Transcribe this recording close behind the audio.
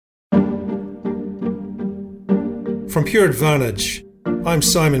From Pure Advantage, I'm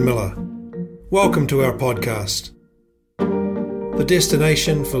Simon Miller. Welcome to our podcast, the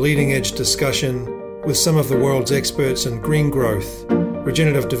destination for leading-edge discussion with some of the world's experts in green growth,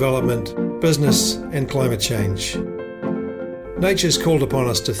 regenerative development, business and climate change. Nature's called upon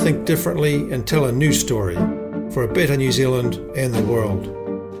us to think differently and tell a new story for a better New Zealand and the world.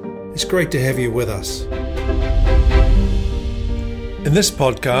 It's great to have you with us. In this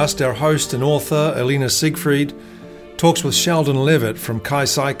podcast, our host and author, Alina Siegfried, talks with Sheldon Levitt from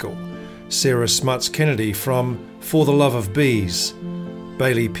KaiCycle, Sarah Smuts-Kennedy from For the Love of Bees,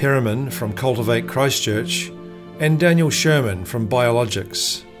 Bailey Perriman from Cultivate Christchurch, and Daniel Sherman from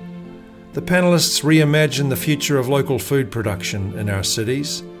Biologics. The panellists reimagine the future of local food production in our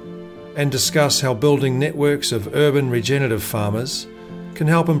cities and discuss how building networks of urban regenerative farmers can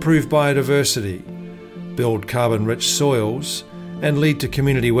help improve biodiversity, build carbon-rich soils, and lead to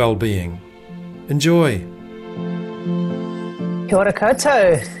community well-being. Enjoy! Kia ora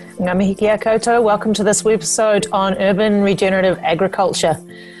koutou. Ngā mihi kia koutou. Welcome to this episode on urban regenerative agriculture.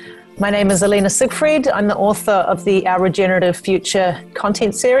 My name is Alina Siegfried. I'm the author of the Our Regenerative Future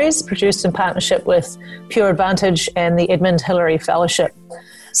content series, produced in partnership with Pure Advantage and the Edmund Hillary Fellowship.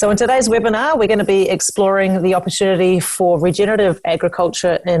 So in today's webinar, we're going to be exploring the opportunity for regenerative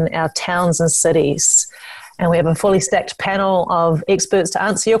agriculture in our towns and cities. And we have a fully stacked panel of experts to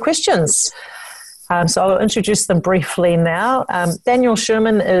answer your questions. So I'll introduce them briefly now. Daniel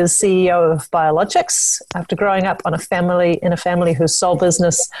Sherman is CEO of Biologics. After growing up in a family whose sole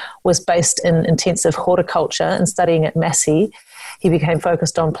business was based in intensive horticulture and studying at Massey, he became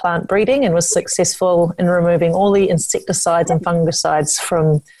focused on plant breeding and was successful in removing all the insecticides and fungicides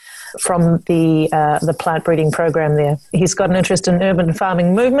from the plant breeding program there. He's got an interest in urban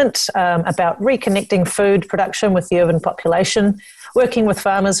farming movement, about reconnecting food production with the urban population, working with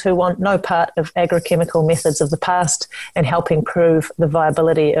farmers who want no part of agrochemical methods of the past, and help improve the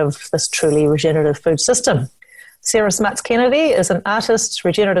viability of this truly regenerative food system. Sarah Smuts-Kennedy is an artist,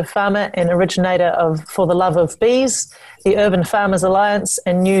 regenerative farmer, and originator of For the Love of Bees, the Urban Farmers Alliance,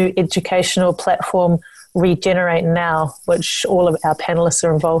 and new educational platform Regenerate Now, which all of our panellists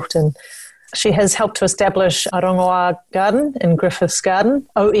are involved in. She has helped to establish Arongoa Garden in Griffiths Garden,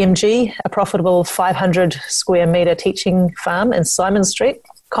 OMG, a profitable 500 square metre teaching farm in Simon Street,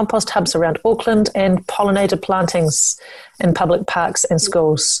 compost hubs around Auckland, and pollinator plantings in public parks and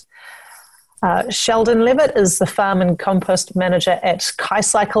schools. Sheldon Levitt is the farm and compost manager at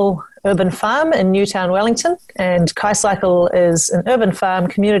KaiCycle Urban Farm in Newtown, Wellington. And KaiCycle is an urban farm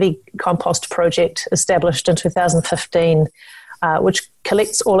community compost project established in 2015, which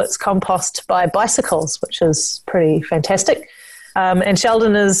collects all its compost by bicycles, which is pretty fantastic. And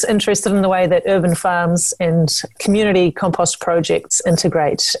Sheldon is interested in the way that urban farms and community compost projects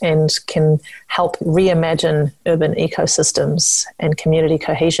integrate and can help reimagine urban ecosystems and community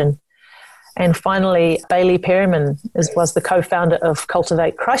cohesion. And finally, Bailey Perriman was the co-founder of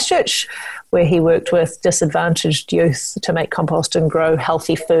Cultivate Christchurch, where he worked with disadvantaged youth to make compost and grow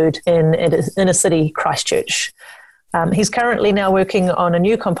healthy food in inner city Christchurch. He's currently now working on a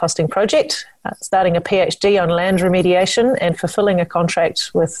new composting project, starting a PhD on land remediation and fulfilling a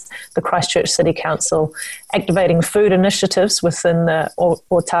contract with the Christchurch City Council, activating food initiatives within the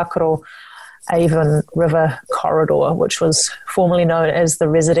Otakaro Avon River Corridor, which was formerly known as the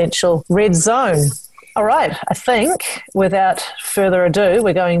Residential Red Zone. All right, I think without further ado,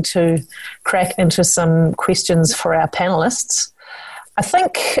 we're going to crack into some questions for our panellists. I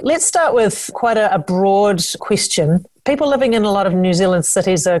think let's start with quite a broad question. People living in a lot of New Zealand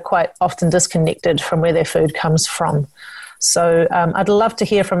cities are quite often disconnected from where their food comes from. So I'd love to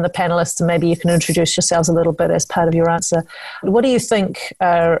hear from the panellists, and maybe you can introduce yourselves a little bit as part of your answer. What do you think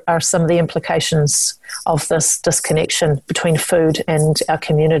are some of the implications of this disconnection between food and our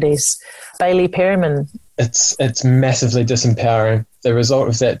communities? Bailey Perriman. It's massively disempowering. The result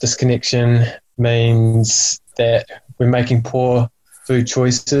of that disconnection means that we're making poor food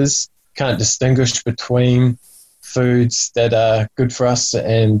choices, can't distinguish between foods that are good for us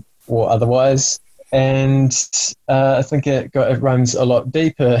or otherwise. And I think it runs a lot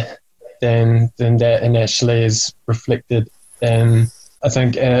deeper than that, and actually is reflected in, I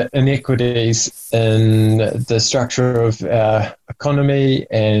think, inequities in the structure of our economy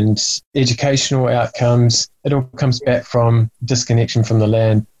and educational outcomes. It all comes back from disconnection from the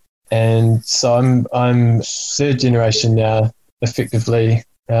land. And so I'm third generation now, effectively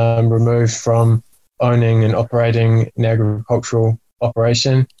removed from owning and operating an agricultural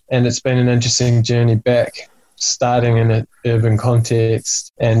operation. And it's been an interesting journey back, starting in an urban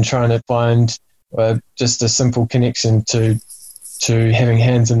context and trying to find just a simple connection to having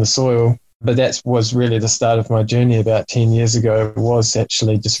hands in the soil But that was really the start of my journey about 10 years ago, was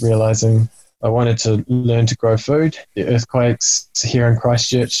actually just realising I wanted to learn to grow food. The earthquakes here in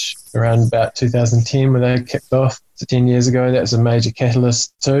Christchurch around about 2010 when they kicked off, so 10 years ago, that was a major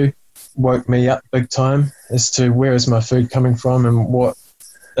catalyst too. Woke me up big time as to where is my food coming from and what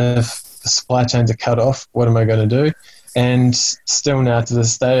if the supply chains are cut off, what am I going to do? And still now to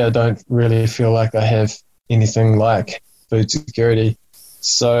this day, I don't really feel like I have anything like food security.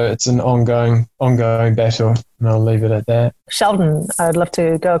 So it's an ongoing battle, and I'll leave it at that. Sheldon, I'd love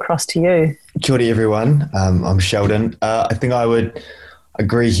to go across to you. Kia ora, everyone. I'm Sheldon. I think I would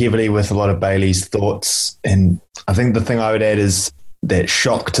agree heavily with a lot of Bailey's thoughts, and I think the thing I would add is that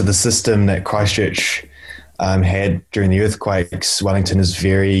shock to the system that Christchurch had during the earthquakes. Wellington is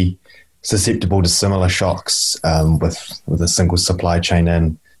very susceptible to similar shocks with a single supply chain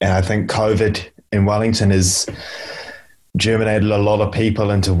in. And I think COVID in Wellington has germinated a lot of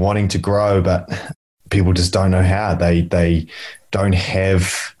people into wanting to grow, but people just don't know how. They don't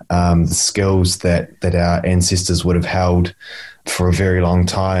have the skills that our ancestors would have held for a very long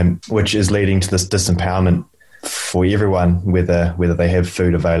time, which is leading to this disempowerment for everyone, whether they have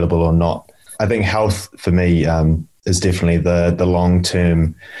food available or not. I think health for me is definitely the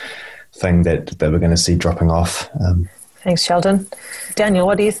long-term thing that we're going to see dropping off. Thanks, Sheldon. Daniel,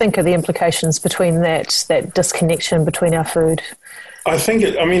 what do you think are the implications between that disconnection between our food? I think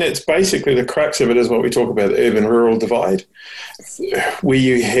it's basically the crux of it is what we talk about, the urban-rural divide, where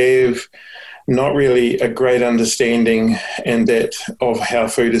you have not really a great understanding and that of how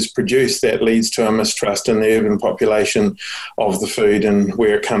food is produced. That leads to a mistrust in the urban population of the food and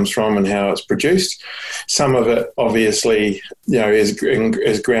where it comes from and how it's produced. Some of it obviously,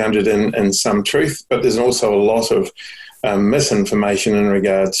 is grounded in some truth, but there's also a lot of misinformation in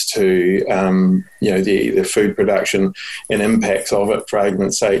regards to the food production and impacts of it, for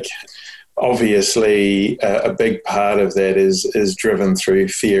argument's sake. Obviously, a big part of that is driven through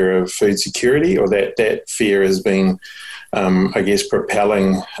fear of food security, or that fear has been,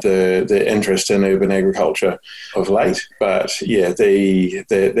 propelling the interest in urban agriculture of late. But yeah,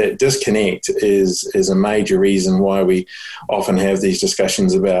 that disconnect is a major reason why we often have these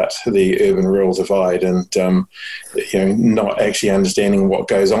discussions about the urban-rural divide, and not actually understanding what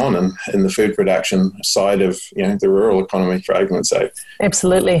goes on in the food production side of the rural economy, for argument's sake.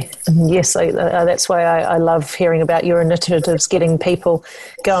 Absolutely. Yes, that's why I love hearing about your initiatives, getting people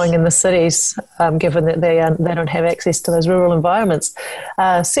going in the cities, given that they don't have access to those rural environments.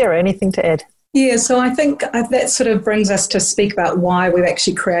 Sarah, anything to add? Yeah, so I think that sort of brings us to speak about why we've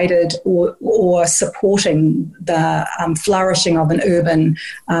actually created or supporting the flourishing of an urban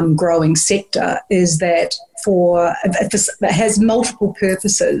growing sector, is that it has multiple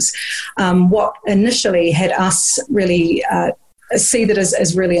purposes. What initially had us really see that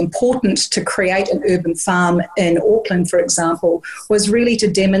as really important to create an urban farm in Auckland, for example, was really to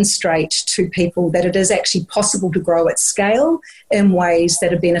demonstrate to people that it is actually possible to grow at scale in ways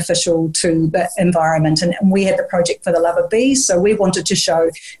that are beneficial to the environment. And we had the Project for the Love of Bees, so we wanted to show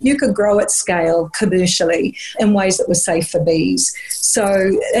you could grow at scale commercially in ways that were safe for bees. So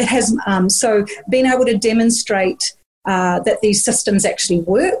it has so being able to demonstrate that these systems actually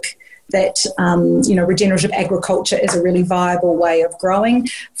work, that regenerative agriculture is a really viable way of growing.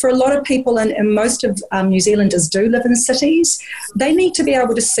 For a lot of people, and most of New Zealanders do live in cities, they need to be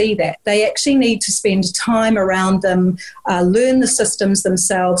able to see that. They actually need to spend time around them, learn the systems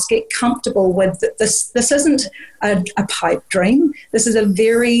themselves, get comfortable with this. This isn't a pipe dream. This is a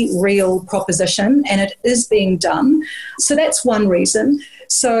very real proposition, and it is being done. So that's one reason.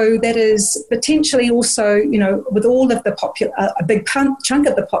 So that is potentially also, with all of a big chunk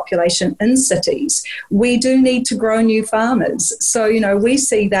of the population in cities, we do need to grow new farmers. So, we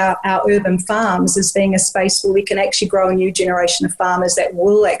see that our urban farms as being a space where we can actually grow a new generation of farmers that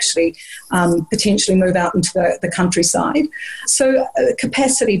will actually potentially move out into the countryside. So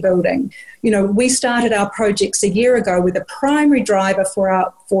capacity building. We started our projects a year ago with a primary driver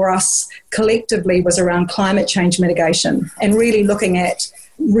for us collectively was around climate change mitigation, and really looking at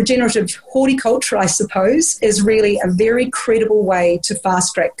regenerative horticulture, I suppose, is really a very credible way to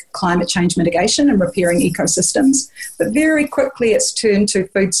fast-track climate change mitigation and repairing ecosystems. But very quickly it's turned to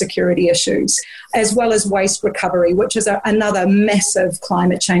food security issues, as well as waste recovery, which is another massive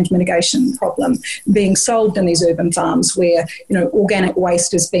climate change mitigation problem being solved in these urban farms where, organic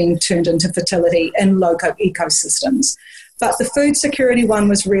waste is being turned into fertility in local ecosystems. But the food security one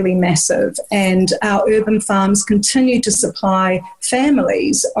was really massive, and our urban farms continue to supply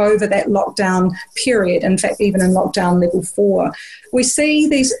families over that lockdown period, in fact, even in lockdown level 4. We see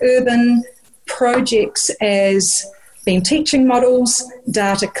these urban projects as been teaching models,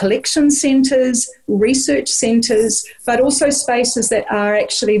 data collection centres, research centres, but also spaces that are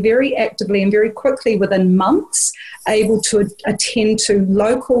actually very actively and very quickly within months able to attend to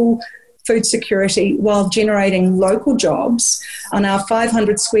local food security while generating local jobs. On our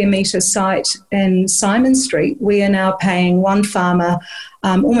 500 square metre site in Simon Street, we are now paying one farmer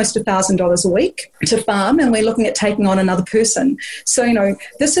almost $1,000 a week to farm, and we're looking at taking on another person. So,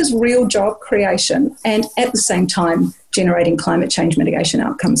 this is real job creation and at the same time generating climate change mitigation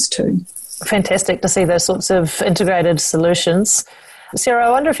outcomes too. Fantastic to see those sorts of integrated solutions. Sarah, I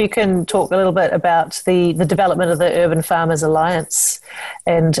wonder if you can talk a little bit about the development of the Urban Farmers Alliance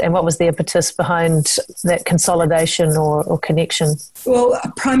and what was the impetus behind that consolidation or connection? Well,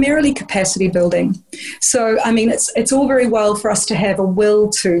 primarily capacity building. So, it's all very well for us to have a will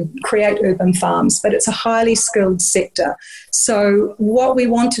to create urban farms, but it's a highly skilled sector. So what we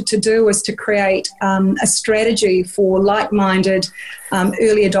wanted to do was to create a strategy for like-minded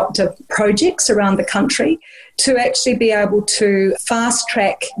early adopter projects around the country to actually be able to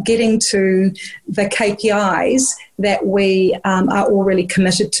fast-track getting to the KPIs that we are all really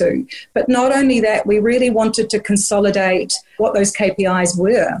committed to. But not only that, we really wanted to consolidate what those KPIs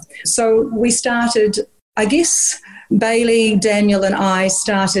were. So we started, Bailey, Daniel and I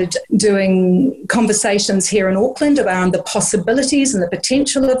started doing conversations here in Auckland around the possibilities and the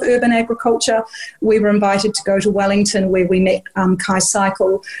potential of urban agriculture. We were invited to go to Wellington where we met Kai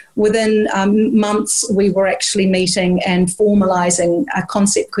Cycle. Within months, we were actually meeting and formalising a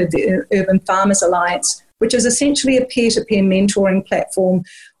concept called the Urban Farmers Alliance, which is essentially a peer-to-peer mentoring platform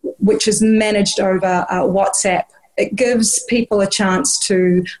which is managed over WhatsApp. It gives people a chance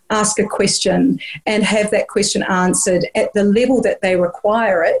to ask a question and have that question answered at the level that they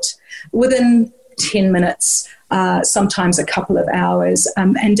require it within 10 minutes, sometimes a couple of hours.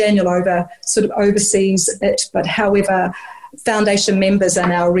 And Daniel oversees it, but however, foundation members are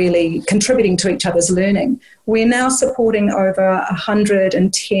now really contributing to each other's learning. We're now supporting over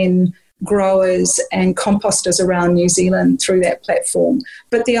 110 growers and composters around New Zealand through that platform.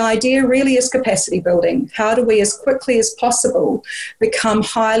 But the idea really is capacity building. How do we, as quickly as possible, become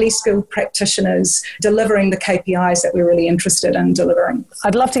highly skilled practitioners delivering the KPIs that we're really interested in delivering?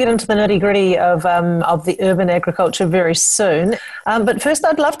 I'd love to get into the nitty-gritty of the urban agriculture very soon. But first,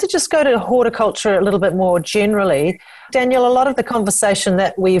 I'd love to just go to horticulture a little bit more generally. Daniel, a lot of the conversation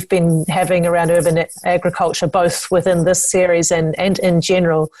that we've been having around urban agriculture, both within this series and in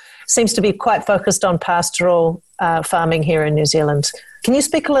general, seems to be quite focused on pastoral farming here in New Zealand. Can you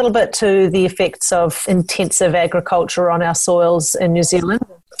speak a little bit to the effects of intensive agriculture on our soils in New Zealand?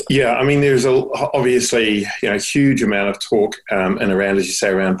 Yeah, there's obviously a huge amount of talk and around, as you say,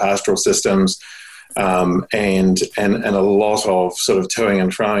 around pastoral systems and a lot of sort of toing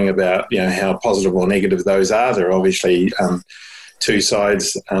and froing about how positive or negative those are. There are obviously two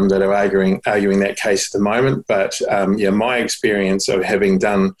sides that are arguing that case at the moment. But my experience of having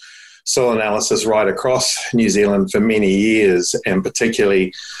done soil analysis right across New Zealand for many years, and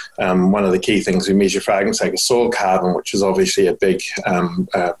particularly one of the key things we measure for argument's sake is soil carbon, which is obviously a big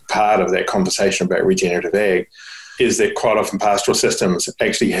part of that conversation about regenerative ag, is that quite often pastoral systems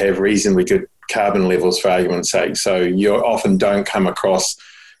actually have reasonably good carbon levels for argument's sake. So you often don't come across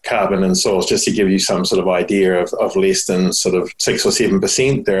carbon in soils, just to give you some sort of idea of less than sort of 6 or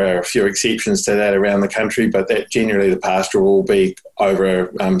 7%. There are a few exceptions to that around the country, but that generally the pastoral will be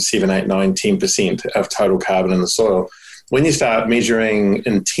over 7, 8, 9, 10% of total carbon in the soil. When you start measuring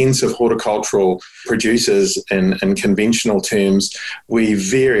intensive horticultural producers in conventional terms, we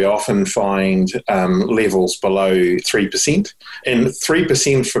very often find levels below 3%. And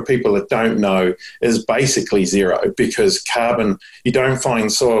 3%, for people that don't know, is basically zero, because carbon, you don't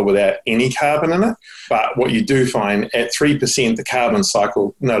find soil without any carbon in it. But what you do find at 3%, the carbon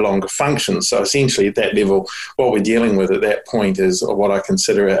cycle no longer functions. So essentially at that level, what we're dealing with at that point is what I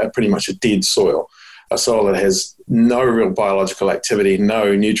consider pretty much a dead soil. A soil that has no real biological activity,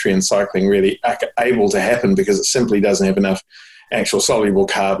 no nutrient cycling really able to happen, because it simply doesn't have enough actual soluble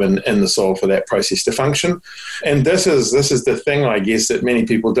carbon in the soil for that process to function. And this is the thing, I guess, that many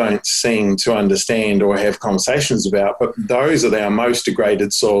people don't seem to understand or have conversations about, but those are our most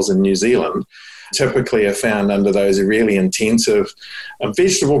degraded soils in New Zealand. Typically are found under those really intensive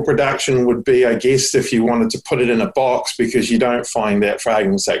vegetable production would be, I guess, if you wanted to put it in a box, because you don't find that, for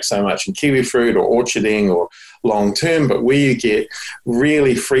argument's sake, so much in kiwi fruit or orcharding or long term, but where you get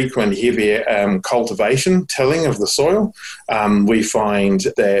really frequent, heavier cultivation, tilling of the soil, we find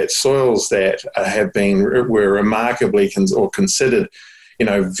that soils that were remarkably considered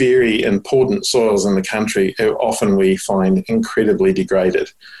very important soils in the country, often we find incredibly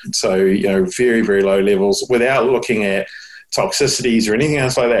degraded. So, very, very low levels without looking at toxicities or anything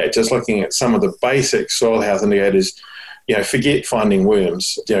else like that, just looking at some of the basic soil health indicators. Forget finding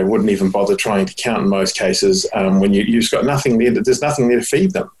worms. Wouldn't even bother trying to count in most cases when you've got nothing there. There's nothing there to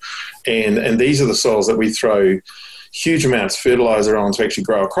feed them, and these are the soils that we throw huge amounts of fertilizer on to actually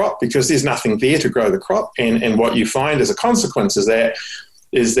grow a crop, because there's nothing there to grow the crop. And what you find as a consequence is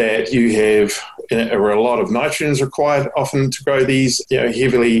that you have a lot of nitrogen is required often to grow these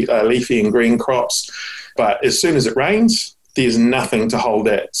heavily leafy and green crops. But as soon as it rains, there's nothing to hold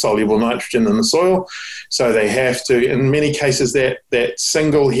that soluble nitrogen in the soil. So they have to, in many cases, that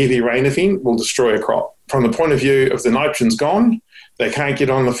single heavy rain event will destroy a crop. From the point of view of the nitrogen's gone, they can't get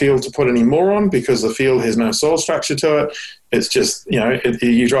on the field to put any more on because the field has no soil structure to it. It's just,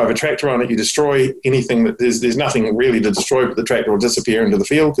 you drive a tractor on it, you destroy anything that there's nothing really to destroy, but the tractor will disappear into the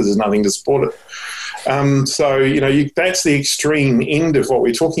field because there's nothing to support it. That's the extreme end of what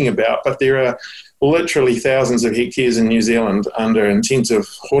we're talking about. But there are literally thousands of hectares in New Zealand under intensive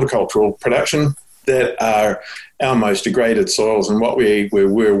horticultural production that are our most degraded soils and what we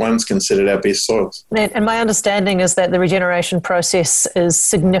were once considered our best soils. And my understanding is that the regeneration process is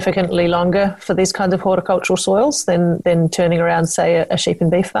significantly longer for these kinds of horticultural soils than turning around, say, a sheep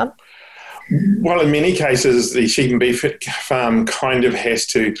and beef farm? Well, in many cases, the sheep and beef farm kind of has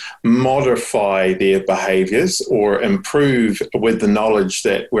to modify their behaviours or improve with the knowledge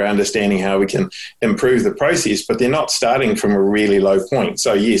that we're understanding how we can improve the process, but they're not starting from a really low point.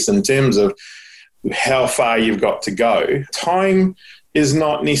 So yes, in terms of how far you've got to go, time is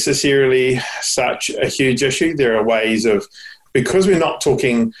not necessarily such a huge issue. There are ways of, because we're not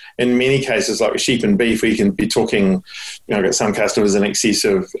talking in many cases like sheep and beef, we can be talking, I've got some customers in excess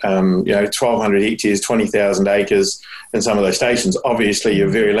of 1,200 hectares, 20,000 acres in some of those stations. Obviously, you're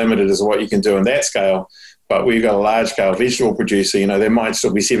very limited as to what you can do in that scale, but we've got a large-scale vegetable producer, they might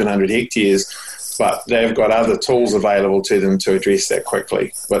still be 700 hectares, but they've got other tools available to them to address that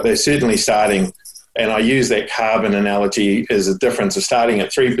quickly. But they're certainly starting, and I use that carbon analogy as a difference of starting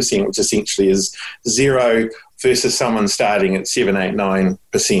at 3%, which essentially is zero, versus someone starting at 7, 8,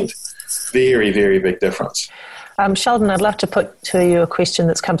 9%. Very, very big difference. Sheldon, I'd love to put to you a question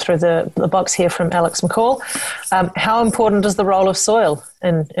that's come through the box here from Alex McCall. How important is the role of soil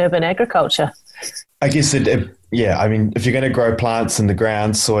in urban agriculture? I guess if you're going to grow plants in the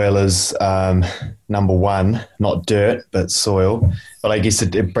ground, soil is number one, not dirt, but soil. But I guess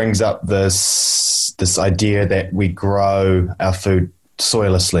it brings up this idea that we grow our food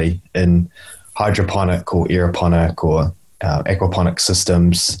soillessly in hydroponic or aeroponic or aquaponic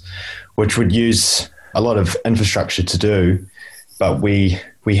systems, which would use a lot of infrastructure to do, but we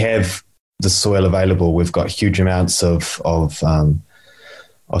have the soil available. We've got huge amounts of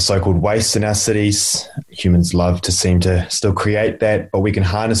so-called waste in our cities. Humans love to seem to still create that, but we can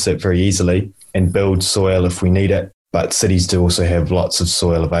harness it very easily and build soil if we need it. But cities do also have lots of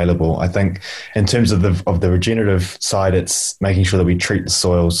soil available. I think in terms of the regenerative side, it's making sure that we treat the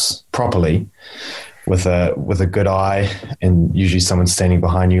soils properly with a good eye, and usually someone standing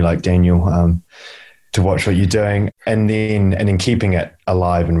behind you like Daniel to watch what you're doing, and then keeping it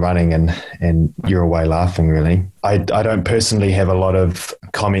alive and running, and you're away laughing, really. I don't personally have a lot of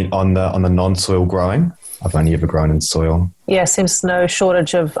comment on the non-soil growing. I've only ever grown in soil. Yeah, seems no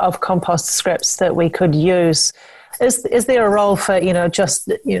shortage of compost scraps that we could use. Is there a role for,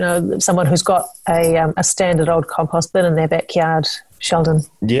 someone who's got a standard old compost bin in their backyard, Sheldon?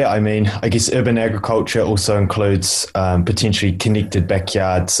 Yeah, I guess urban agriculture also includes potentially connected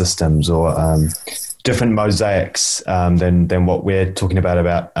backyard systems or different mosaics than what we're talking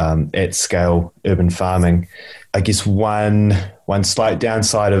about at scale urban farming. I guess one slight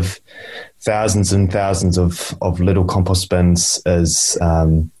downside of thousands and thousands of little compost bins is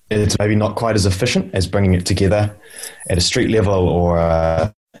it's maybe not quite as efficient as bringing it together at a street level or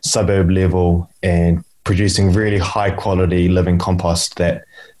a suburb level and producing really high quality living compost that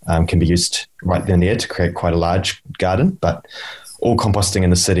can be used right then and there to create quite a large garden. But all composting in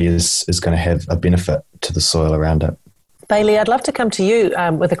the city is going to have a benefit to the soil around it. Bailey, I'd love to come to you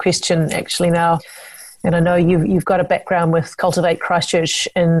with a question actually now. And I know you've got a background with Cultivate Christchurch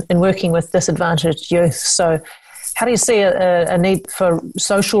in working with disadvantaged youth. So how do you see a need for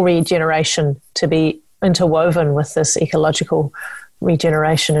social regeneration to be interwoven with this ecological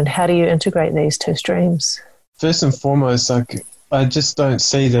regeneration, and how do you integrate these two streams? First and foremost, I just don't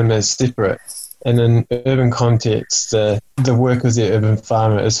see them as separate. And in urban context, the work of the urban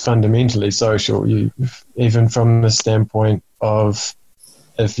farmer is fundamentally social, even from the standpoint of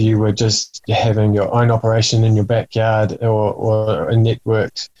if you were just having your own operation in your backyard or a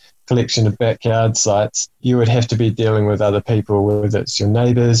networked collection of backyard sites, you would have to be dealing with other people, whether it's your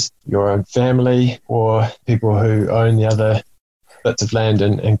neighbours, your own family, or people who own the other bits of land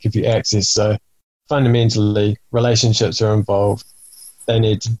and give you access. So fundamentally, relationships are involved. They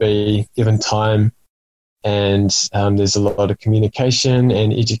need to be given time, and there's a lot of communication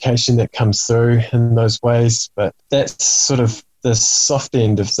and education that comes through in those ways. But that's sort of the soft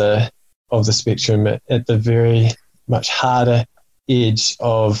end of the spectrum. At the very much harder edge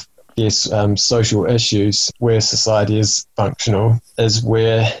of social issues where society is functional is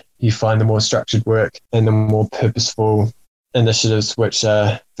where you find the more structured work and the more purposeful initiatives, which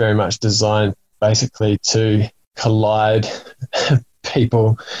are very much designed basically to collide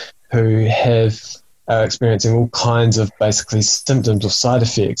people who are experiencing all kinds of basically symptoms or side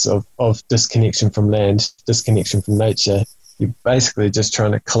effects of disconnection from land, disconnection from nature. You're basically just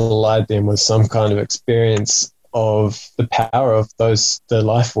trying to collide them with some kind of experience of the power of the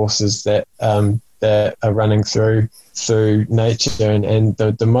life forces that are running through nature, and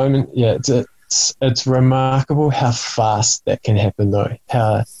the moment, it's remarkable how fast that can happen though.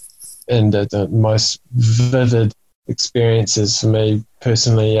 And the most vivid experiences for me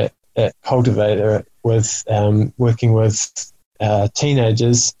personally at Cultivator with working with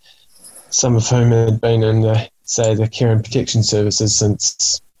teenagers, some of whom had been in the care and protection services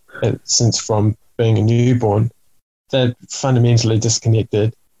since from being a newborn. They're fundamentally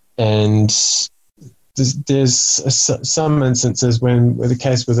disconnected, and there's some instances when, with a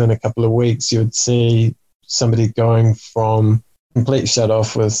case within a couple of weeks, you would see somebody going from complete shut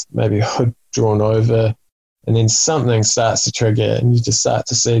off with maybe a hood drawn over, and then something starts to trigger, and you just start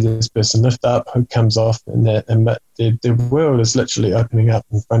to see this person lift up, hood comes off, and the world is literally opening up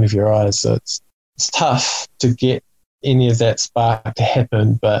in front of your eyes. So it's tough to get any of that spark to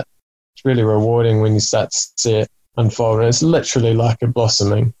happen, but it's really rewarding when you start to see it unfold. And it's literally like a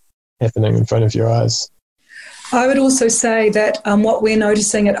blossoming happening in front of your eyes. I would also say that what we're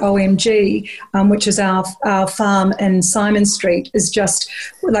noticing at OMG, which is our farm in Simon Street, is just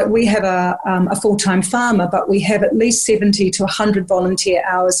like we have a full-time farmer, but we have at least 70 to 100 volunteer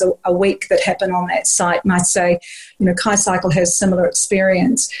hours a week that happen on that site. And I'd say, KaiCycle has similar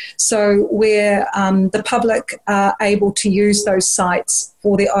experience. So where the public are able to use those sites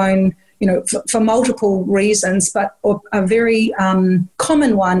for their own, for multiple reasons, but a very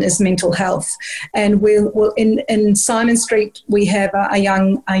common one is mental health. And in Simon Street, we have a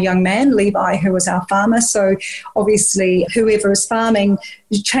young man, Levi, who is our farmer. So obviously, whoever is farming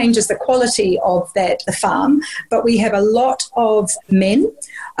changes the quality of the farm. But we have a lot of men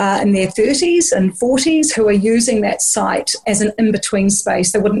in their 30s and 40s who are using that site as an in-between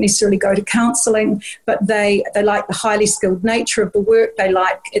space. They wouldn't necessarily go to counselling, but they like the highly skilled nature of the work. They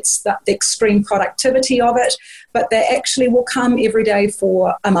like the extreme productivity of it, but they actually will come every day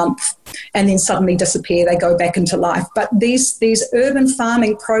for a month and then suddenly disappear. They go back into life. But these urban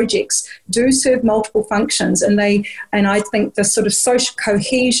farming projects do serve multiple functions, and I think the sort of social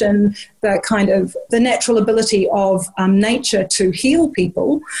cohesion, the natural ability of nature to heal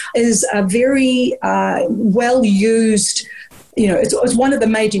people is a very well used. It's one of the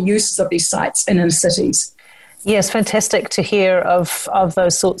major uses of these sites in inner cities. Yes, fantastic to hear of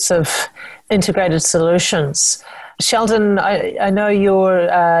those sorts of integrated solutions. Sheldon, I know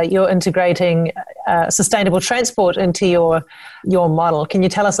you're integrating sustainable transport into your model. Can you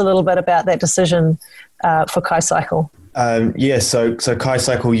tell us a little bit about that decision for KaiCycle? So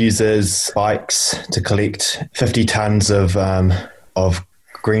KaiCycle uses bikes to collect 50 tons of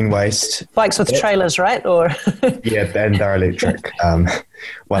green waste. Bikes with trailers, right? Or yeah, and they're electric.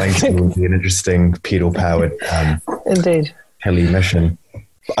 Wellington would be an interesting pedal-powered indeed heli mission.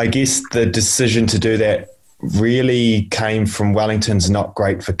 I guess the decision to do that really came from Wellington's not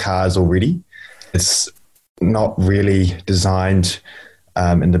great for cars already. It's not really designed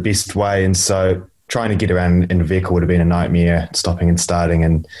in the best way, and so trying to get around in a vehicle would have been a nightmare, stopping and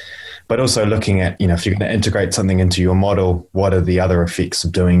starting, but also looking at, if you're going to integrate something into your model, what are the other effects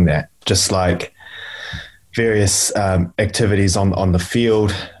of doing that? Just like various activities on the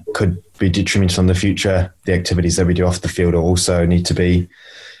field could be detrimental in the future, the activities that we do off the field also need to be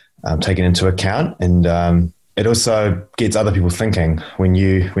taken into account. And it also gets other people thinking. When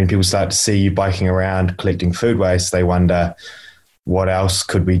people start to see you biking around collecting food waste, they wonder, what else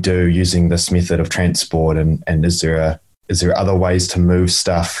could we do using this method of transport? And is there other ways to move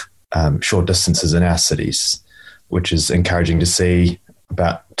stuff short distances in our cities, which is encouraging to see.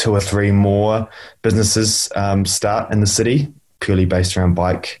 About 2 or 3 more businesses start in the city purely based around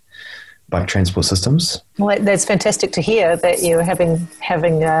bike bike transport systems. Well, that's fantastic to hear that you're having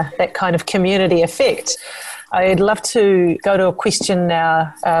that kind of community effect. I'd love to go to a question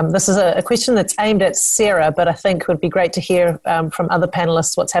now. This is a question that's aimed at Sarah, but I think it would be great to hear from other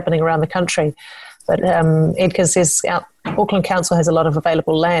panellists what's happening around the country. But Edgar says Auckland Council has a lot of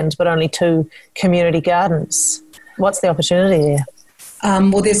available land, but only 2 community gardens. What's the opportunity there?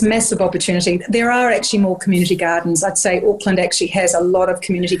 Well, there's massive opportunity. There are actually more community gardens. I'd say Auckland actually has a lot of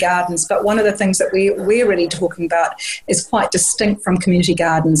community gardens, but one of the things that we're really talking about is quite distinct from community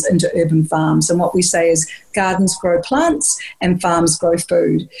gardens into urban farms. And what we say is gardens grow plants and farms grow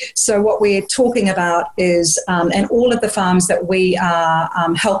food. So what we're talking about is, and all of the farms that we are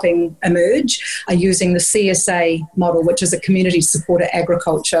helping emerge are using the CSA model, which is a community supported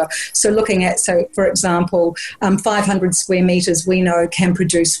agriculture. So looking at, for example, 500 square metres we know can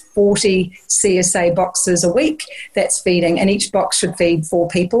produce 40 CSA boxes a week. That's feeding, and each box should feed 4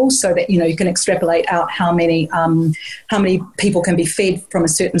 people, so that you can extrapolate out how many people can be fed from a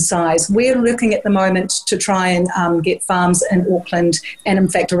certain size. We're looking at the moment to try and get farms in Auckland and in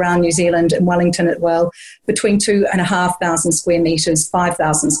fact around New Zealand and Wellington as well, between 2,500 square metres,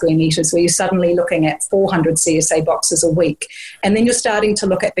 5,000 square metres, where you're suddenly looking at 400 CSA boxes a week. And then you're starting to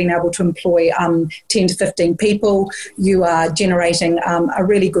look at being able to employ 10 to 15 people. You are generating a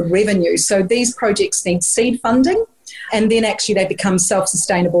really good revenue. So these projects need seed funding, and then actually they become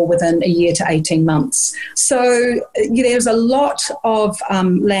self-sustainable within a year to 18 months. So there's a lot of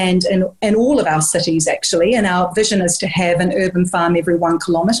land in all of our cities actually, and our vision is to have an urban farm every 1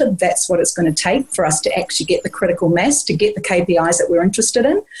 kilometre. That's what it's going to take for us to actually get the critical mass, to get the KPIs that we're interested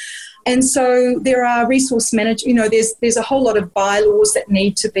in. And so there are resource managers, there's a whole lot of bylaws that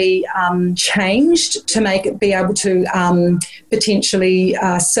need to be changed to make it be able to potentially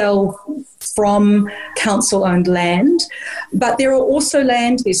sell from council-owned land. But there are also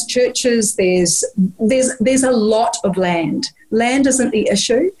there's churches, there's a lot of land. Land isn't the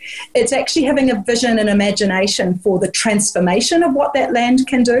issue. It's actually having a vision and imagination for the transformation of what that land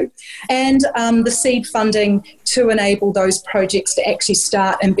can do, and the seed funding to enable those projects to actually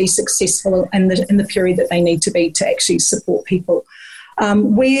start and be successful in the period that they need to be to actually support people.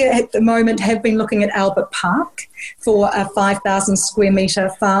 We at the moment have been looking at Albert Park for a 5,000 square metre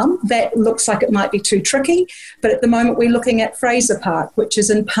farm. That looks like it might be too tricky, but at the moment we're looking at Fraser Park, which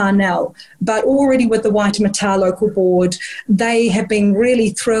is in Parnell. But already with the Waitemata Local Board, they have been really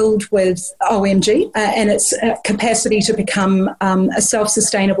thrilled with OMG and its capacity to become a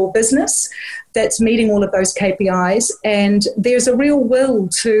self-sustainable business that's meeting all of those KPIs. And there's a real will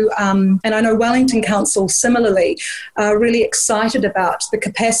to, and I know Wellington Council similarly are really excited about the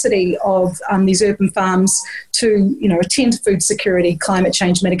capacity of these urban farms to, attend to food security, climate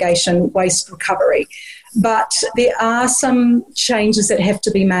change mitigation, waste recovery. But there are some changes that have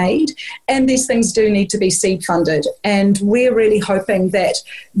to be made, and these things do need to be seed funded. And we're really hoping that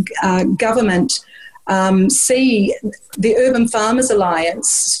government see the Urban Farmers Alliance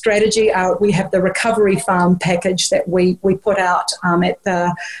strategy. We have the Recovery Farm package that we put out at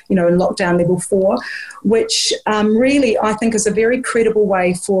the, in lockdown level 4, which really I think is a very credible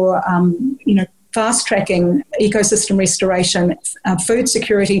way for, fast-tracking ecosystem restoration, food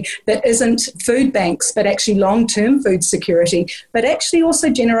security that isn't food banks, but actually long-term food security, but actually also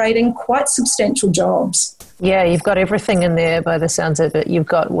generating quite substantial jobs. Yeah, you've got everything in there by the sounds of it. You've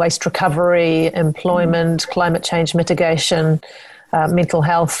got waste recovery, employment, climate change mitigation, mental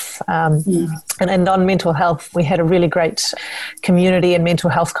health. And on mental health, we had a really great community and mental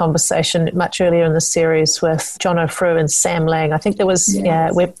health conversation much earlier in the series with John O'Frew and Sam Lang. I think there was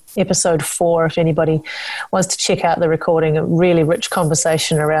episode 4, if anybody wants to check out the recording, a really rich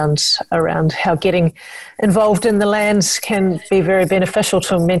conversation around how getting involved in the land can be very beneficial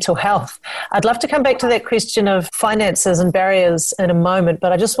to mental health. I'd love to come back to that question of finances and barriers in a moment,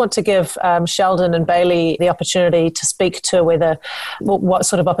 but I just want to give Sheldon and Bailey the opportunity to speak to what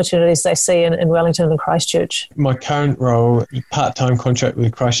sort of opportunities they see in Wellington and Christchurch. My current role, part-time contract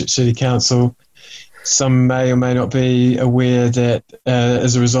with Christchurch City Council. Some may or may not be aware that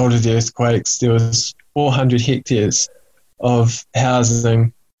as a result of the earthquakes, there was 400 hectares of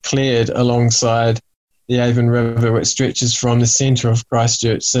housing cleared alongside the Avon River, which stretches from the centre of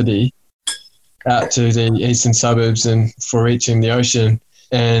Christchurch City out to the eastern suburbs and for reaching the ocean.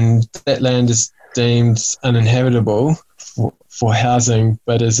 And that land is deemed uninhabitable for housing,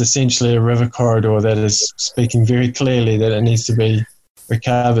 but is essentially a river corridor that is speaking very clearly that it needs to be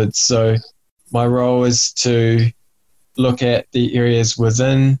recovered. So my role is to look at the areas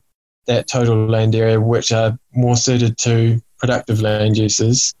within that total land area which are more suited to productive land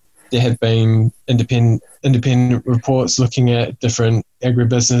uses there have been independent reports looking at different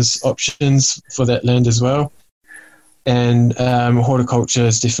agribusiness options for that land as well. And horticulture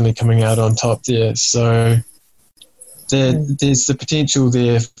is definitely coming out on top there. So there's the potential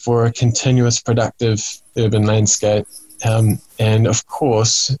there for a continuous productive urban landscape. And of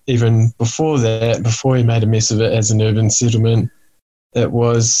course, even before that, before we made a mess of it as an urban settlement, it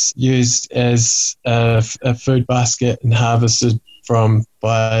was used as a food basket and harvested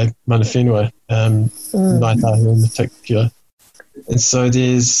by mana whenua, Ngāi in particular. And so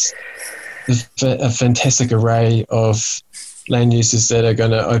there's a fantastic array of land uses that are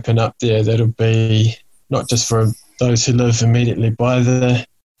going to open up there that'll be not just for those who live immediately by the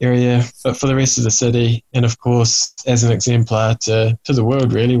area, but for the rest of the city, and of course as an exemplar to the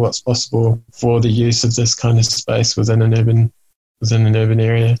world, really, what's possible for the use of this kind of space within an urban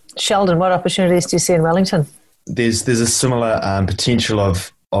area. Sheldon, what opportunities do you see in Wellington? There's a similar potential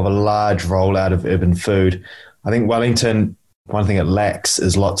of a large rollout of urban food. I think Wellington, one thing it lacks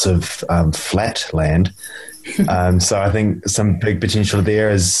is lots of flat land. So I think some big potential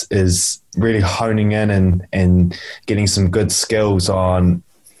there is really honing in and getting some good skills on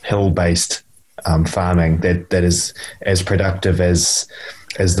hill-based farming that is as productive as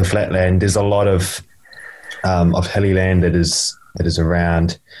the flat land. There's a lot of hilly land that is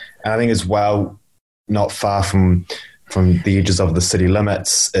around, and I think as well, not far from the edges of the city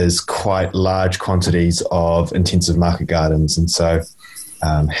limits is quite large quantities of intensive market gardens. And so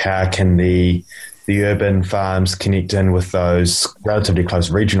how can the urban farms connect in with those relatively close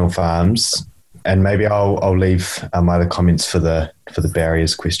regional farms? And maybe I'll leave my other comments for the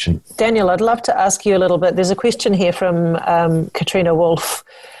barriers question. Daniel, I'd love to ask you a little bit. There's a question here from Katrina Wolf.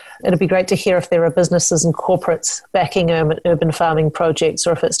 It'd be great to hear if there are businesses and corporates backing urban farming projects,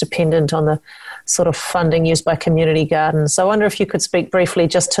 or if it's dependent on the sort of funding used by community gardens. So I wonder if you could speak briefly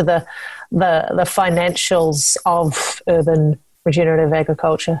just to the financials of urban regenerative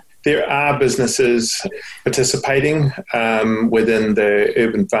agriculture. There are businesses participating within the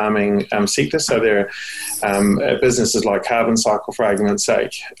urban farming sector. So there are businesses like Carbon Cycle, for argument's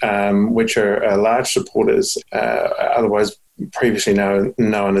sake, which are large supporters, otherwise previously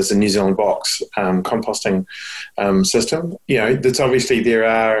known as the New Zealand Box composting system. You know, that's obviously there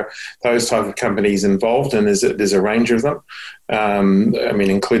are those type of companies involved, and there's a range of them.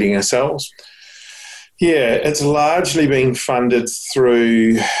 Including ourselves. Yeah, it's largely being funded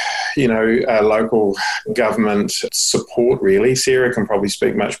through, local government support, really. Sarah can probably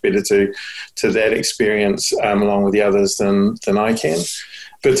speak much better to that experience along with the others than I can.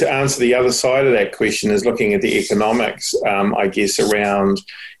 But to answer the other side of that question is looking at the economics, I guess, around,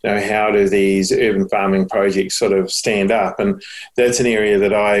 how do these urban farming projects sort of stand up? And that's an area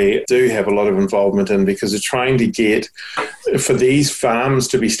that I do have a lot of involvement in, because we're trying to get for these farms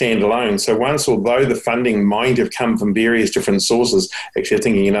to be standalone. So although the funding might have come from various different sources, actually I'm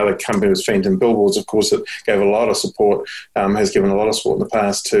thinking another company was Phantom Billboards, of course, that gave a lot of support, has given a lot of support in the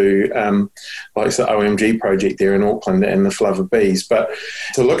past to like the OMG project there in Auckland and the Fluff of Bees. But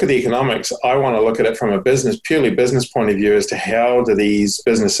to look at the economics, I want to look at it from a purely business point of view as to how do these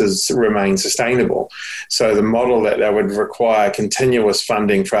businesses remain sustainable. So the model that would require continuous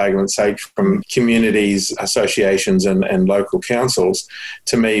funding, for argument's sake, from communities, associations and local councils,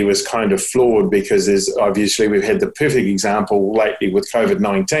 to me was kind of flawed, because we've had the perfect example lately with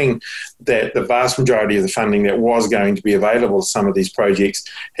COVID-19 that the vast majority of the funding that was going to be available to some of these projects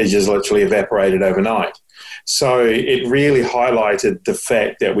has just literally evaporated overnight. So it really highlighted the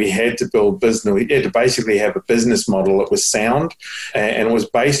fact that we had to build business. We had to basically have a business model that was sound and was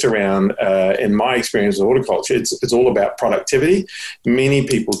based around, in my experience with horticulture, it's all about productivity. Many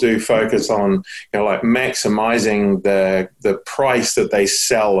people do focus on, maximizing the price that they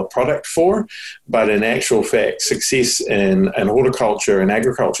sell a product for, but in actual fact, success in horticulture and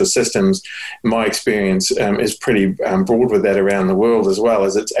agriculture systems, in my experience, is pretty broad with that around the world as well,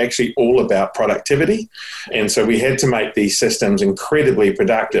 as it's actually all about productivity. And so we had to make these systems incredibly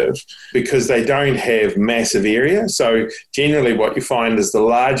productive because they don't have massive area. So generally what you find is the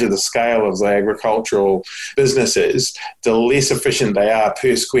larger the scale of the agricultural businesses, the less efficient they are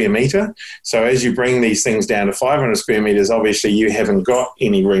per square metre. So as you bring these things down to 500 square metres, obviously you haven't got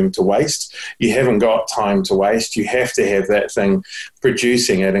any room to waste. You haven't got time to waste. You have to have that thing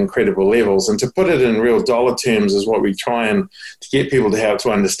producing at incredible levels. And to put it in real dollar terms is what we try and to get people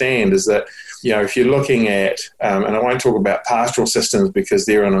to understand is that, if you're looking at, and I won't talk about pastoral systems because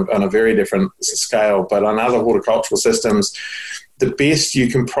they're on a very different scale, but on other horticultural systems, the best you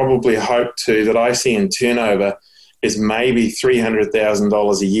can probably hope to, that I see in turnover, is maybe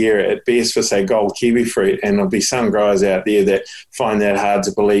 $300,000 a year at best for, say, gold kiwi fruit. And there'll be some growers out there that find that hard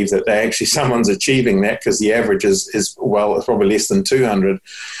to believe that someone's achieving that, because the average is probably less than 200.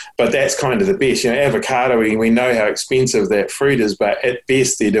 But that's kind of the best. Avocado, we know how expensive that fruit is, but at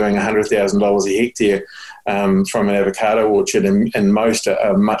best they're doing $100,000 a hectare from an avocado orchard, and most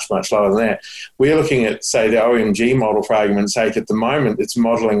are much, much lower than that. We're looking at, say, the OMG model, for argument's sake. At the moment, it's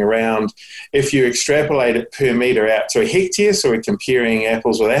modelling around, if you extrapolate it per metre out to a hectare, so we're comparing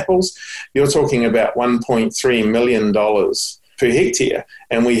apples with apples, you're talking about $1.3 million per hectare.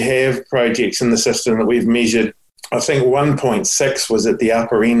 And we have projects in the system that we've measured. I think 1.6 was at the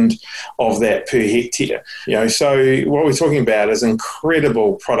upper end of that per hectare. So what we're talking about is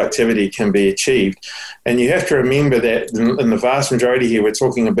incredible productivity can be achieved. And you have to remember that in the vast majority here, we're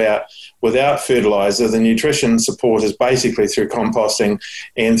talking about without fertilizer, the nutrition support is basically through composting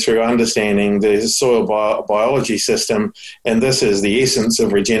and through understanding the soil biology system. And this is the essence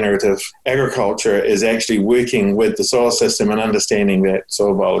of regenerative agriculture, is actually working with the soil system and understanding that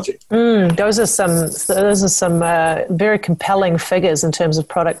soil biology. Those are some very compelling figures in terms of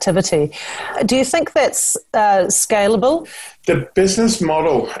productivity. Do you think that's scalable? The business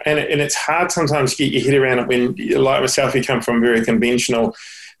model, and it's hard sometimes to get your head around it when, like myself, you come from a very conventional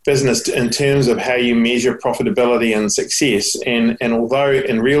business in terms of how you measure profitability and success. And although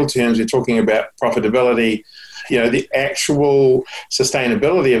in real terms we're talking about profitability, the actual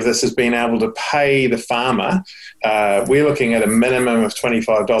sustainability of this is being able to pay the farmer. We're looking at a minimum of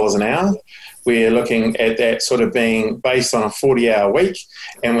 $25 an hour. We're looking at that sort of being based on a 40-hour week,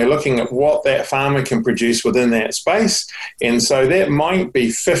 and we're looking at what that farmer can produce within that space. And so that might be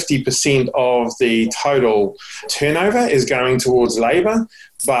 50% of the total turnover is going towards labour.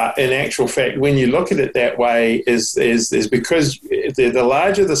 But in actual fact, when you look at it that way, is because the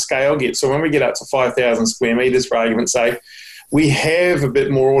larger the scale gets. So when we get up to 5,000 square metres, for argument's sake, we have a bit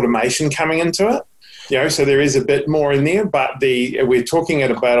more automation coming into it. So there is a bit more in there, but we're talking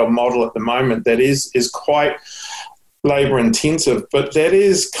about a model at the moment that is quite labour intensive, but that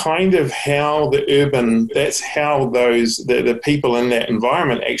is kind of how that's how the people in that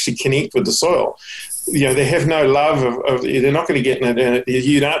environment actually connect with the soil. They have no love of they're not going to get in it.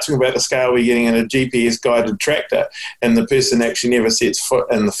 You're not talking about the scale we're getting in a GPS-guided tractor, and the person actually never sets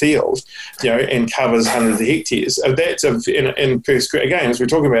foot in the field, and covers hundreds of hectares. That's in per square. Again, as we're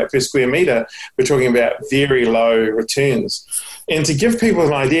talking about per square metre, we're talking about very low returns. And to give people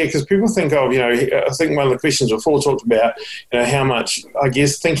an idea, because people think of, I think one of the questions before talked about, how much, I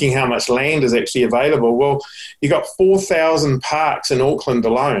guess, thinking how much land is actually available. Well, you've got 4,000 parks in Auckland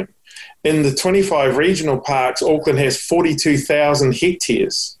alone. In the 25 regional parks, Auckland has 42,000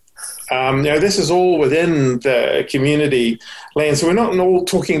 hectares. This is all within the community land. So we're not all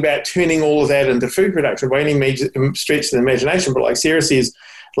talking about turning all of that into food production by any stretch of the imagination. But like Sarah says,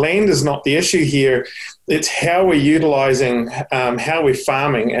 land is not the issue here. It's how we're utilising, how we're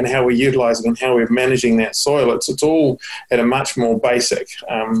farming, and how we're utilising and how we're managing that soil. It's all at a much more basic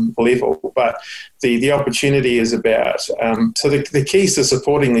level. But the opportunity is about, so the keys to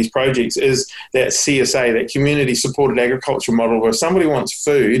supporting these projects is that CSA, that community supported agriculture model, where somebody wants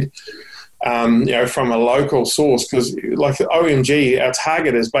food, from a local source, because like OMG, our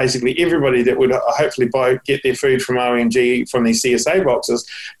target is basically everybody that would hopefully get their food from OMG from these CSA boxes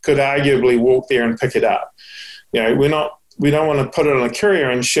could arguably walk there and pick it up. We don't want to put it on a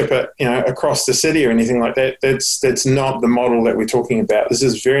courier and ship it, across the city or anything like that. That's not the model that we're talking about. This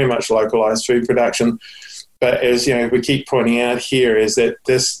is very much localized food production. But as we keep pointing out here, is that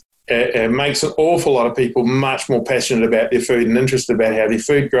this it makes an awful lot of people much more passionate about their food and interested about how their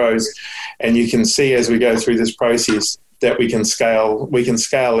food grows. And you can see as we go through this process that we can scale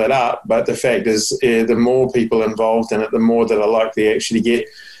that up. But the fact is, the more people involved in it, the more that are likely to actually get.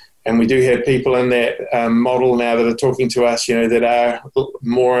 And we do have people in that model now that are talking to us, that are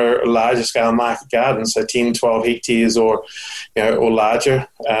more larger scale market gardens, so 10, 12 hectares or larger,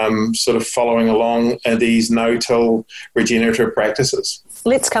 sort of following along these no-till regenerative practices.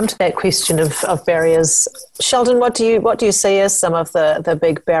 Let's come to that question of barriers. Sheldon, what do you see as some of the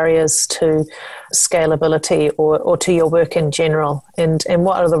big barriers to scalability or to your work in general? And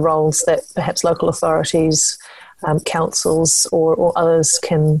what are the roles that perhaps local authorities, councils or others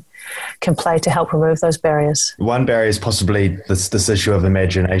can play to help remove those barriers? One barrier is possibly this issue of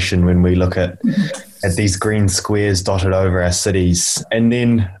imagination when we look at these green squares dotted over our cities, and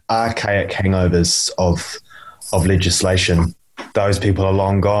then archaic hangovers of legislation. Those people are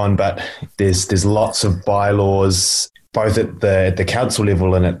long gone, but there's lots of bylaws, both at the council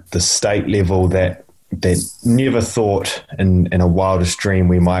level and at the state level, that never thought in a wildest dream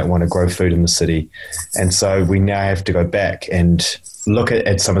we might want to grow food in the city. And so we now have to go back and look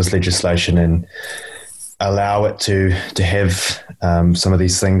at some of this legislation and allow it to have some of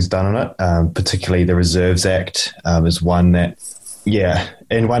these things done on it, particularly the Reserves Act is one that,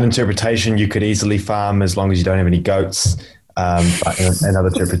 in one interpretation, you could easily farm as long as you don't have any goats. But in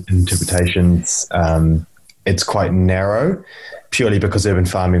other interpretations, it's quite narrow, purely because urban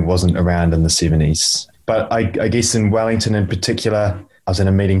farming wasn't around in the 70s. But I guess in Wellington in particular, I was in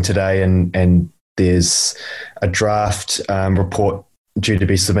a meeting today and there's a draft report due to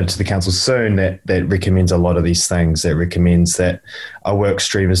be submitted to the council soon that recommends a lot of these things. That recommends that a work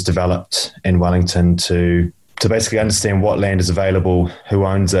stream is developed in Wellington to basically understand what land is available, who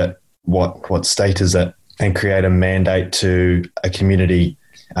owns it, what state is it, and create a mandate to a community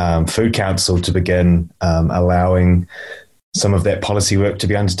food council to begin allowing some of that policy work to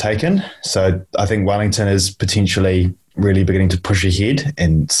be undertaken. So I think Wellington is potentially really beginning to push ahead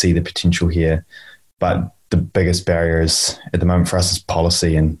and see the potential here. But the biggest barriers at the moment for us is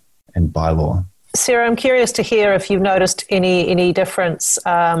policy and bylaw. Sarah, I'm curious to hear if you've noticed any difference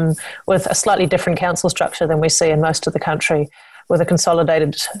with a slightly different council structure than we see in most of the country, with a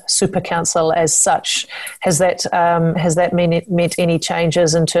consolidated super council as such. Has that meant any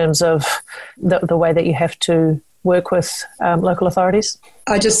changes in terms of the way that you have to work with local authorities?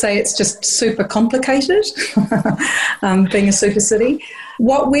 I just say it's just super complicated, being a super city.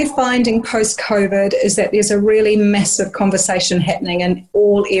 What we're finding post-COVID is that there's a really massive conversation happening in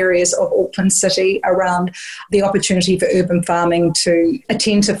all areas of Auckland City around the opportunity for urban farming to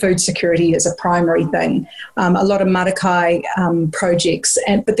attend to food security as a primary thing. A lot of Marakai projects,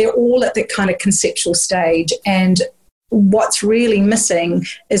 but they're all at that kind of conceptual stage, and what's really missing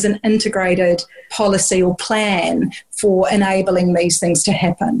is an integrated policy or plan for enabling these things to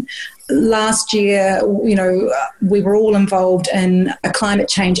happen. Last year, we were all involved in a climate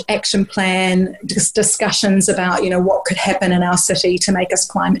change action plan, discussions about, what could happen in our city to make us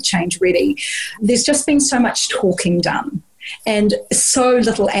climate change ready. There's just been so much talking done and so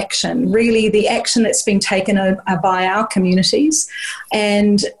little action. Really, the action that's been taken by our communities,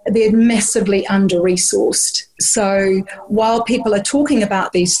 and they're massively under-resourced. So while people are talking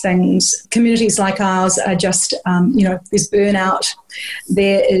about these things, communities like ours are just, there's burnout.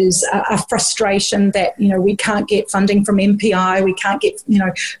 There is a frustration that, we can't get funding from MPI. We can't get,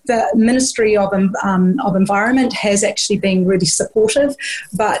 the Ministry of Environment has actually been really supportive.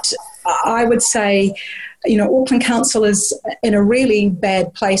 But I would say, Auckland Council is in a really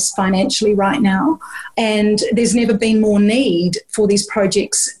bad place financially right now, and there's never been more need for these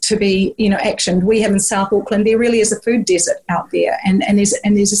projects to be, actioned. We have in South Auckland, there really is a food desert out there, and there's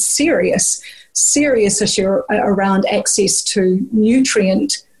a serious issue around access to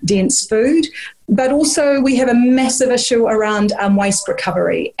nutrient-dense food. But also we have a massive issue around waste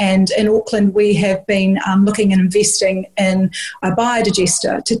recovery. And in Auckland, we have been looking and investing in a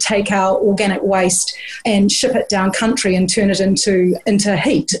biodigester to take our organic waste and ship it down country and turn it into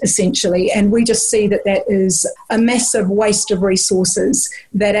heat, essentially. And we just see that is a massive waste of resources,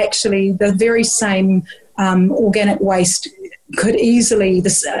 that actually the very same organic waste could easily,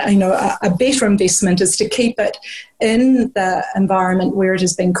 a better investment is to keep it in the environment where it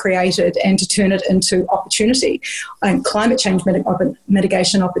has been created and to turn it into opportunity and climate change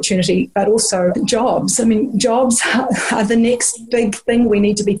mitigation opportunity, but also jobs. I mean, jobs are the next big thing we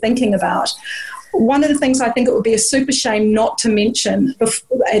need to be thinking about. One of the things I think it would be a super shame not to mention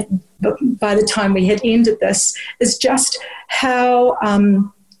by the time we had ended this is just how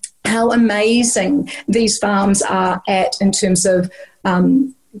amazing these farms are in terms of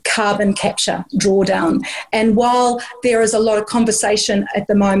carbon capture, drawdown. And while there is a lot of conversation at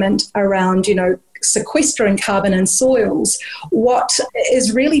the moment around, sequestering carbon in soils, what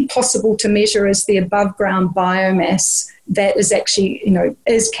is really possible to measure is the above ground biomass that is actually,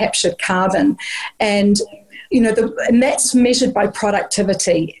 is captured carbon. And and that's measured by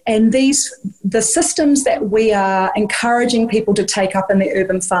productivity. And the systems that we are encouraging people to take up in the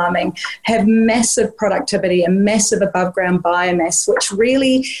urban farming have massive productivity and massive above ground biomass, which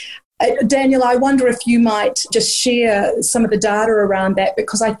really, Daniel, I wonder if you might just share some of the data around that,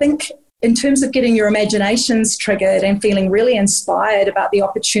 because I think in terms of getting your imaginations triggered and feeling really inspired about the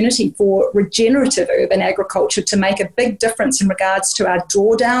opportunity for regenerative urban agriculture to make a big difference in regards to our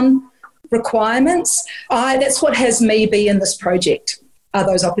drawdown requirements, that's what has me be in this project, are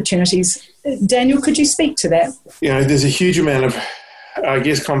those opportunities. Daniel, could you speak to that? There's a huge amount of I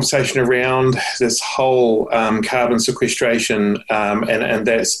guess, conversation around this whole carbon sequestration, and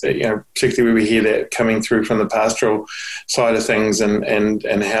that's, particularly where we hear that coming through from the pastoral side of things, and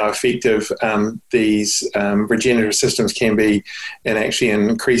how effective these regenerative systems can be in actually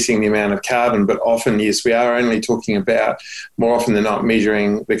increasing the amount of carbon. But often, yes, we are only talking about, more often than not,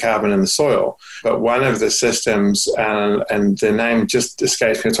 measuring the carbon in the soil. But one of the systems, and the name just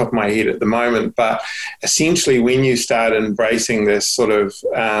escapes me on the top of my head at the moment, but essentially when you start embracing this sort of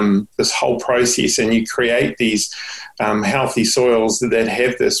this whole process, and you create these healthy soils that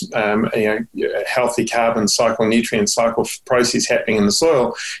have this healthy carbon cycle, nutrient cycle process happening in the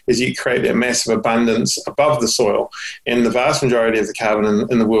soil, is you create that massive abundance above the soil. And the vast majority of the carbon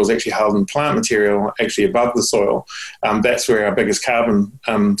in the world is actually held in plant material, actually above the soil. That's where our biggest carbon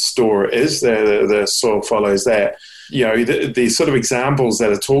store is. The soil follows that. The sort of examples that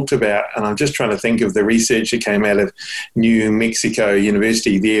are talked about, and I'm just trying to think of the research that came out of New Mexico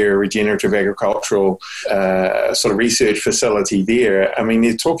University, their regenerative agricultural sort of research facility there. I mean,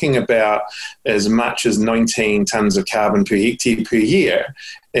 they're talking about as much as 19 tonnes of carbon per hectare per year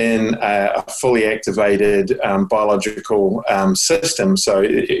in a fully activated biological system. So,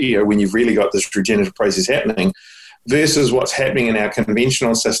 when you've really got this regenerative process happening, versus what's happening in our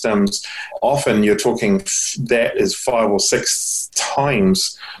conventional systems, often you're talking that is 5 or 6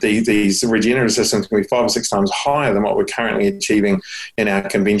 times. These regenerative systems can be 5 or 6 times higher than what we're currently achieving in our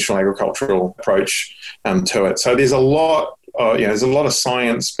conventional agricultural approach to it. So there's a lot. There's a lot of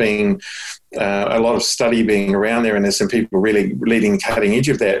science being, a lot of study being around there in this, and people really leading the cutting edge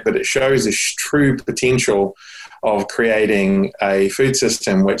of that. But it shows the true potential of creating a food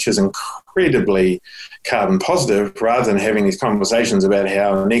system which is incredibly carbon positive, rather than having these conversations about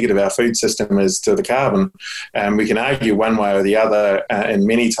how negative our food system is to the carbon. We can argue one way or the other in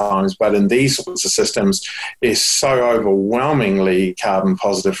many times, but in these sorts of systems, it's so overwhelmingly carbon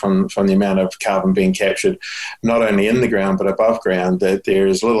positive from the amount of carbon being captured, not only in the ground but above ground, that there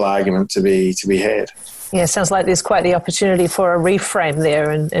is little argument to be had. Yeah, sounds like there's quite the opportunity for a reframe there,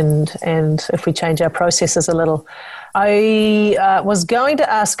 and if we change our processes a little. I was going to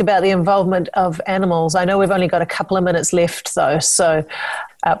ask about the involvement of animals. I know we've only got a couple of minutes left, though, so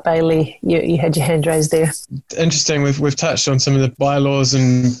Bailey, you had your hand raised there. Interesting. We've touched on some of the bylaws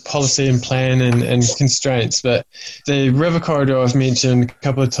and policy and plan and constraints, but the river corridor I've mentioned a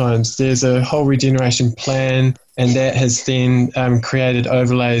couple of times, there's a whole regeneration plan, and that has then created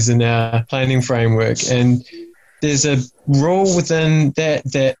overlays in our planning framework. And there's a rule within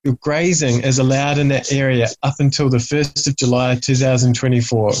that grazing is allowed in that area up until the 1st of July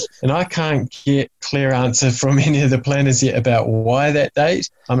 2024. And I can't get clear answer from any of the planners yet about why that date.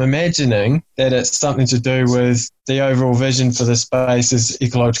 I'm imagining that it's something to do with the overall vision for the space is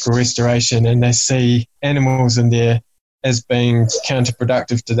ecological restoration, and they see animals in there as being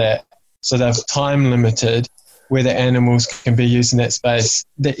counterproductive to that. So they've time limited whether animals can be used in that space.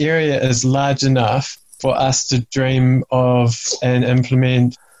 The area is large enough for us to dream of and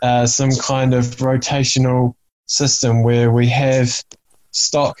implement some kind of rotational system where we have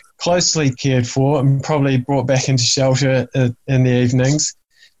stock closely cared for and probably brought back into shelter in the evenings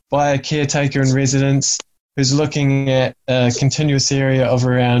by a caretaker in residence who's looking at a continuous area of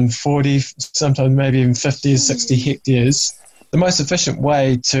around 40, sometimes maybe even 50 or 60 hectares. The most efficient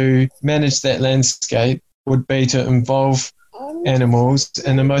way to manage that landscape would be to involve animals,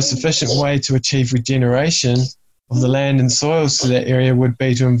 and the most efficient way to achieve regeneration of the land and soils to that area would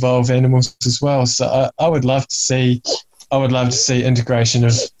be to involve animals as well. So I would love to see integration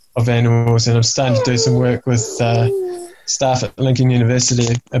of animals, and I'm starting to do some work with staff at Lincoln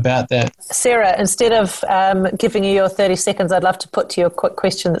University about that. Sarah, instead of giving you your 30 seconds, I'd love to put to you a quick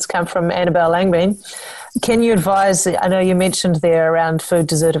question that's come from Annabelle Langbein. Can you advise, I know you mentioned there around food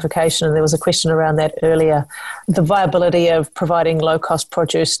desertification, and there was a question around that earlier, the viability of providing low-cost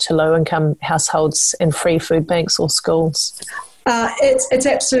produce to low-income households in free food banks or schools? It's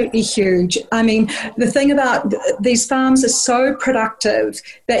absolutely huge. I mean, the thing about these farms are so productive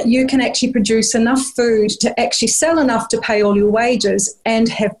that you can actually produce enough food to actually sell enough to pay all your wages and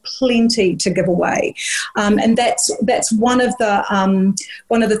have plenty to give away. And that's one of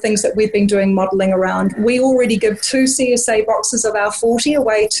the things that we've been doing modelling around. We already give 2 CSA boxes of our 40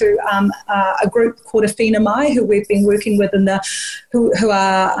 away to a group called Awhina Mai, who we've been working with who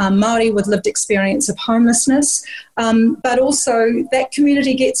are Māori with lived experience of homelessness. But also that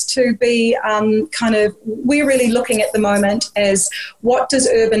community gets to be we're really looking at the moment as what does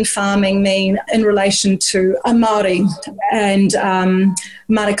urban farming mean in relation to a Māori and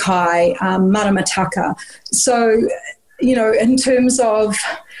Marakai, Maramataka. So, in terms of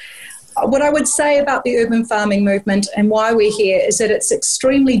What I would say about the urban farming movement and why we're here is that it's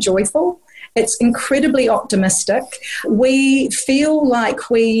extremely joyful. It's incredibly optimistic. We feel like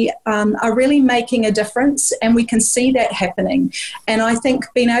we are really making a difference, and we can see that happening. And I think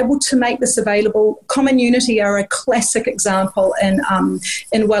being able to make this available, Common Unity are a classic example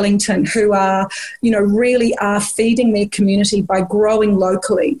in Wellington, who are, really are feeding their community by growing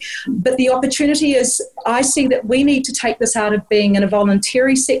locally. But the opportunity is, I see that we need to take this out of being in a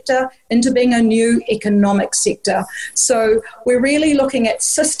voluntary sector into being a new economic sector. So we're really looking at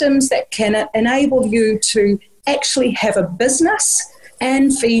systems that can enable you to actually have a business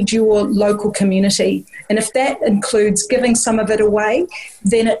and feed your local community. And if that includes giving some of it away,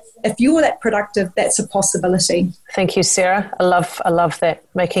 then if you're that productive, that's a possibility. Thank you, Sarah. I love that,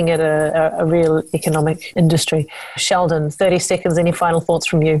 making it a real economic industry. Sheldon, 30 seconds, any final thoughts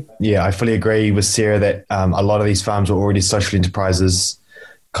from you? Yeah, I fully agree with Sarah that a lot of these farms are already social enterprises.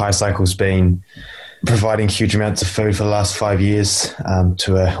 KaiCycle's been providing huge amounts of food for the last 5 years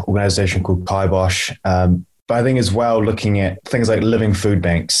to an organisation called KaiBosch. But I think as well, looking at things like living food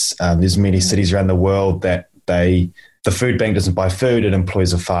banks, there's many cities around the world that the food bank doesn't buy food, it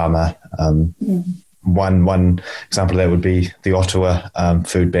employs a farmer. One example of that would be the Ottawa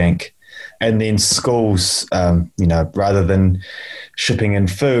food bank. And then schools, rather than shipping in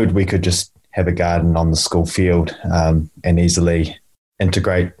food, we could just have a garden on the school field and easily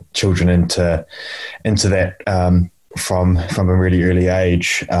integrate children into that from a really early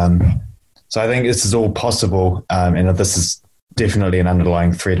age. So I think this is all possible, and this is definitely an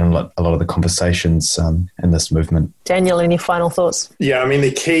underlying thread in a lot of the conversations in this movement. Daniel, any final thoughts? Yeah, I mean,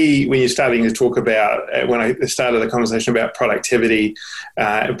 the key when you're starting to talk about, when I started the conversation about productivity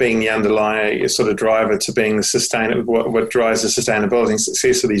being the underlying sort of driver to being the what drives the sustainability and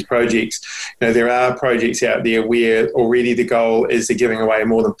success of these projects, there are projects out there where already the goal is they're giving away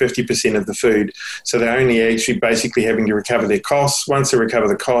more than 50% of the food. So they're only actually basically having to recover their costs. Once they recover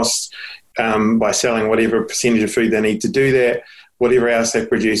the costs, by selling whatever percentage of food they need to do that, whatever else they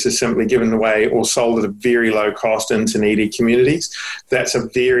produce is simply given away or sold at a very low cost into needy communities. That's a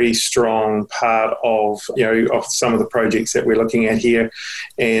very strong part of some of the projects that we're looking at here.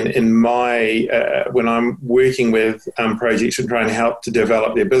 And in my when I'm working with projects and trying to help to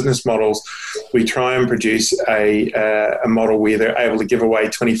develop their business models, we try and produce a model where they're able to give away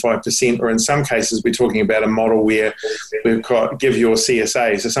 25%, or in some cases we're talking about a model where we've got give your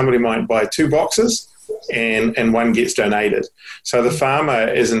CSA. So somebody might buy 2 boxes, and one gets donated. So the farmer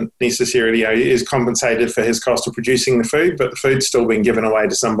isn't necessarily is compensated for his cost of producing the food, but the food's still being given away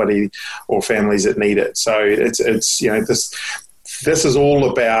to somebody or families that need it. So this is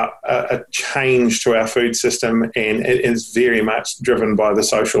all about a change to our food system, and it is very much driven by the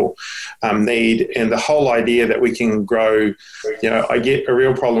social need and the whole idea that we can grow. I get a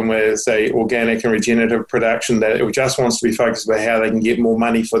real problem with, say, organic and regenerative production, that it just wants to be focused about how they can get more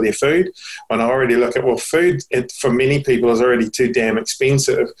money for their food. When I already look at, food for many people is already too damn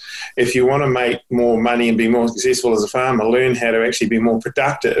expensive. If you want to make more money and be more successful as a farmer, learn how to actually be more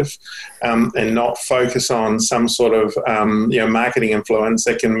productive and not focus on some sort of marketing influence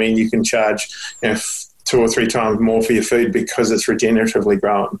that can mean you can charge 2 or 3 times more for your food because it's regeneratively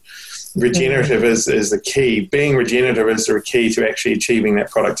grown. Regenerative is the key. Being regenerative is the key to actually achieving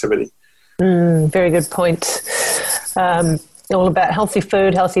that productivity. Very good point. All about healthy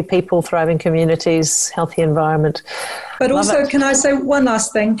food, healthy people, thriving communities, healthy environment. But also, can I say one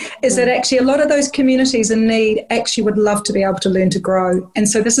last thing, is that actually a lot of those communities in need actually would love to be able to learn to grow. And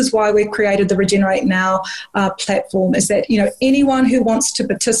so this is why we've created the Regenerate Now platform, is that, anyone who wants to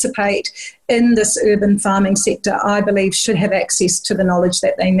participate in this urban farming sector, I believe, should have access to the knowledge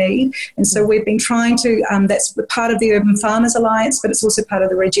that they need. And so we've been trying to, that's part of the Urban Farmers Alliance, but it's also part of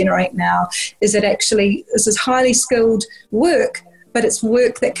the Regenerate Now, is that actually this is highly skilled work, but it's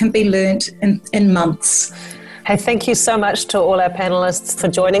work that can be learnt in months. Hey, thank you so much to all our panellists for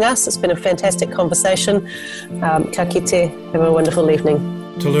joining us. It's been a fantastic conversation. Ka kite. Have a wonderful evening.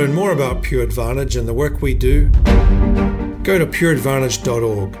 To learn more about Pure Advantage and the work we do, go to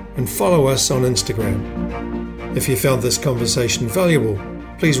pureadvantage.org and follow us on Instagram. If you found this conversation valuable,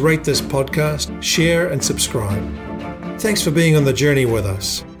 please rate this podcast, share and subscribe. Thanks for being on the journey with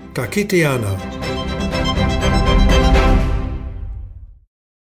us. Ka kite ana.